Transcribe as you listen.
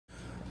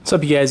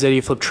What's up, you guys?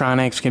 Eddie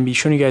Fliptroniks. Going to be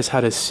showing you guys how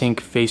to sync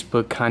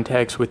Facebook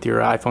contacts with your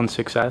iPhone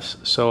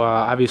 6s. So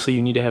obviously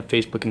you need to have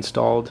Facebook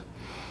installed.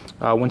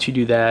 Once you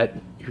do that,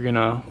 you're going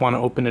to want to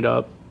open it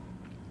up.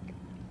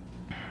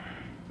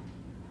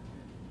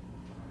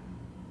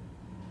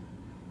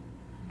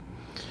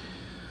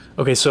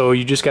 Okay, so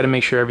you just got to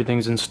make sure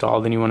everything's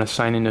installed. Then you want to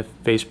sign into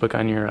Facebook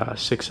on your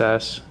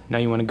 6s. Now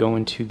you want to go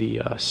into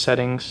the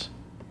settings.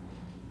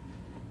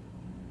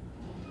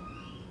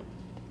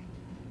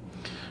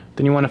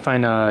 Then you want to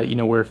find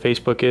where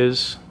Facebook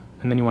is,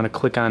 and then you want to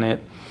click on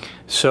it.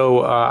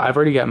 So I've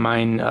already got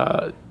mine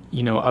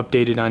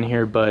updated on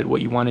here, but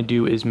what you want to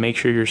do is make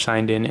sure you're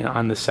signed in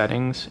on the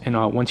settings, and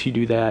once you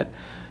do that,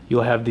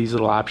 you'll have these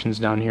little options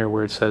down here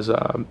where it says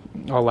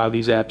allow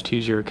these apps to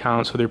use your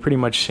account. So they're pretty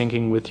much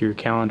syncing with your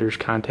calendars,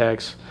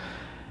 contacts,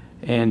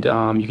 and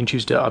you can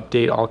choose to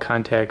update all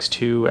contacts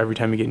too every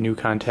time you get new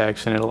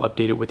contacts, and it'll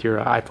update it with your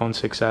iPhone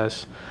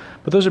 6s.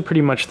 But those are pretty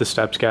much the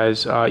steps,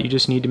 guys. You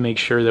just need to make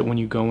sure that when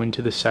you go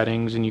into the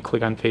settings and you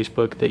click on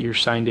Facebook that you're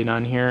signed in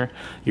on here.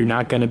 You're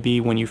not going to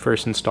be when you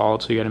first install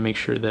it, so you got to make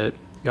sure that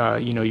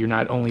you're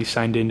not only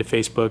signed into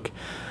Facebook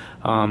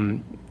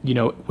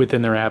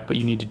within their app, but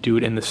you need to do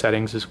it in the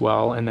settings as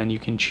well, and then you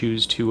can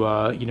choose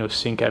to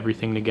sync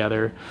everything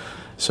together.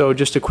 So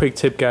just a quick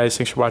tip, guys.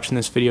 Thanks for watching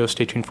this video.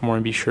 Stay tuned for more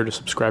and be sure to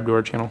subscribe to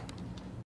our channel.